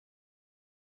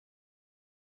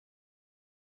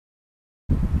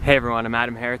Hey everyone,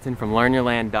 I'm Haritan from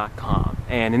LearnYourLand.com,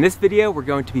 and in this video we're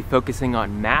going to be focusing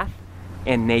on math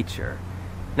and nature.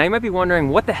 Now you might be wondering,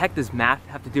 what the heck does math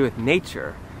have to do with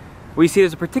nature? Well, you see,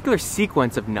 there's a particular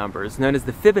sequence of numbers known as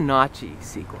the Fibonacci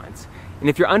sequence. And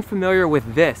if you're unfamiliar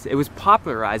with this, it was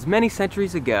popularized many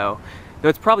centuries ago, though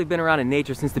it's probably been around in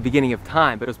nature since the beginning of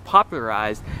time, but it was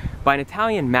popularized by an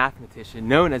Italian mathematician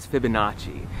known as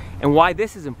Fibonacci. And why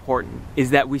this is important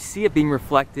is that we see it being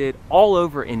reflected all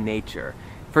over in nature.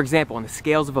 For example, in the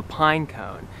scales of a pine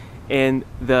cone, in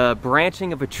the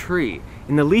branching of a tree,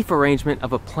 in the leaf arrangement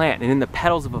of a plant, and in the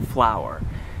petals of a flower.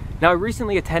 Now, I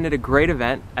recently attended a great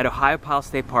event at Ohiopyle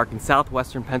State Park in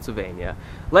southwestern Pennsylvania,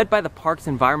 led by the park's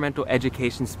environmental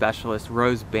education specialist,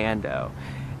 Rose Bando.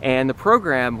 And the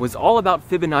program was all about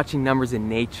Fibonacci numbers in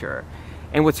nature.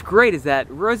 And what's great is that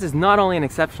Rose is not only an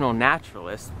exceptional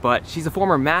naturalist, but she's a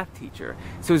former math teacher.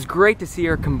 So it was great to see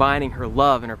her combining her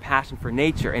love and her passion for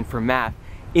nature and for math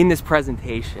in this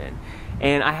presentation.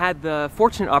 And I had the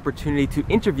fortunate opportunity to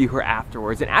interview her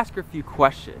afterwards and ask her a few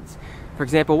questions. For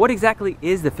example, what exactly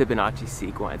is the Fibonacci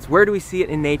sequence? Where do we see it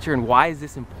in nature, and why is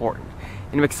this important?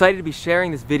 And I'm excited to be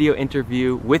sharing this video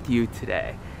interview with you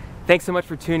today. Thanks so much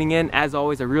for tuning in. As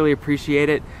always, I really appreciate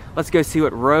it. Let's go see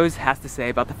what Rose has to say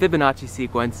about the Fibonacci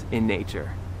sequence in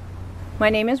nature. My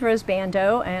name is Rose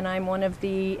Bando, and I'm one of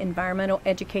the environmental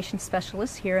education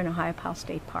specialists here in Ohiopyle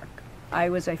State Park. I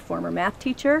was a former math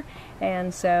teacher,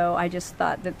 and so I just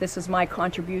thought that this is my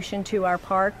contribution to our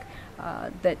park,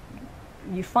 that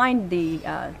you find the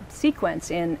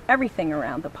sequence in everything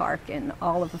around the park, in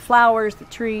all of the flowers, the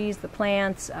trees, the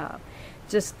plants,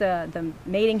 just the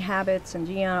mating habits and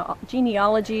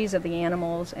genealogies of the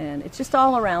animals, and it's just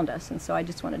all around us, and so I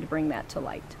just wanted to bring that to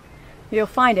light. You'll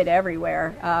find it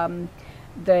everywhere.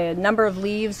 The number of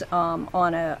leaves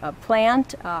on a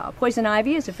plant, poison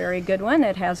ivy is a very good one.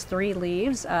 It has 3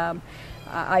 leaves.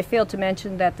 I failed to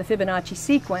mention that the Fibonacci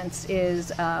sequence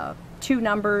is 2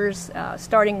 numbers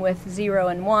starting with 0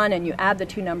 and 1, and you add the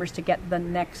 2 numbers to get the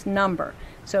next number.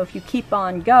 So if you keep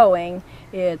on going,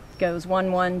 it goes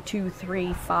 1, 1, 2,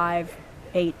 3, 5,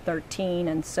 8, 13,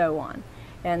 and so on.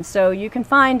 And so you can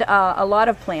find a lot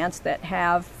of plants that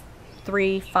have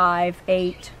 3, 5,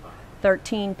 8,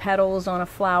 13 petals on a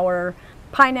flower,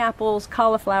 pineapples,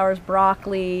 cauliflowers,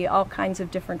 broccoli, all kinds of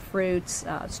different fruits,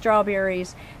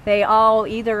 strawberries. They all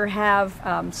either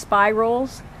have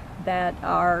spirals that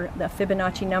are the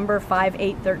Fibonacci number 5,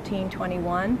 8, 13,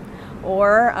 21,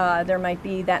 or there might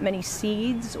be that many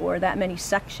seeds or that many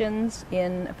sections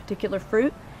in a particular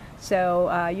fruit.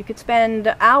 So you could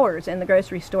spend hours in the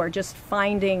grocery store just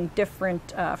finding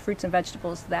different fruits and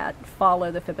vegetables that follow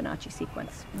the Fibonacci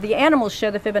sequence. The animals show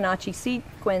the Fibonacci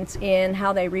sequence in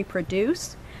how they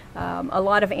reproduce. A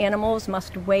lot of animals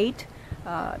must wait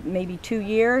maybe 2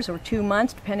 years or 2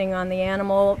 months, depending on the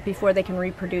animal, before they can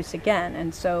reproduce again.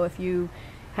 And so if you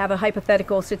have a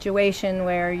hypothetical situation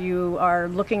where you are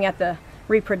looking at the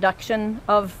reproduction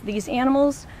of these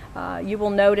animals, you will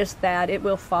notice that it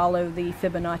will follow the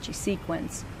Fibonacci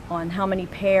sequence on how many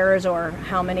pairs or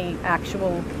how many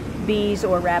actual bees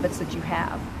or rabbits that you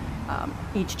have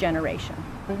each generation.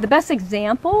 The best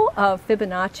example of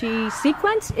Fibonacci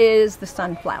sequence is the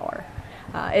sunflower.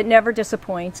 It never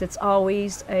disappoints. It's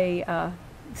always a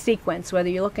sequence, whether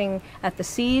you're looking at the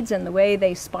seeds and the way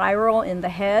they spiral in the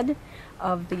head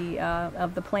of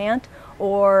the plant,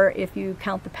 or if you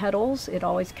count the petals, it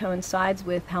always coincides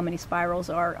with how many spirals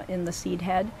are in the seed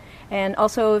head. And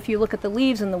also, if you look at the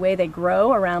leaves and the way they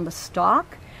grow around the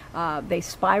stalk, they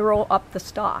spiral up the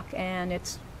stalk, and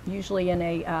it's usually in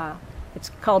a it's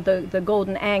called the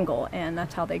golden angle, and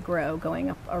that's how they grow,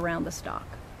 going up around the stalk.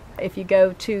 If you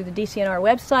go to the DCNR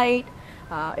website,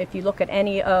 if you look at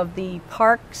any of the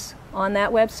parks on that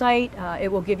website,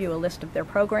 it will give you a list of their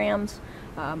programs.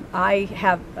 I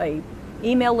have an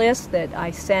email list that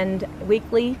I send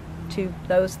weekly to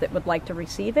those that would like to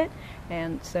receive it,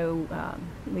 and so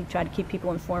we try to keep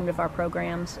people informed of our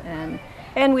programs,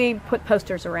 and we put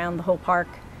posters around the whole park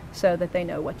so that they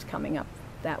know what's coming up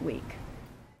that week.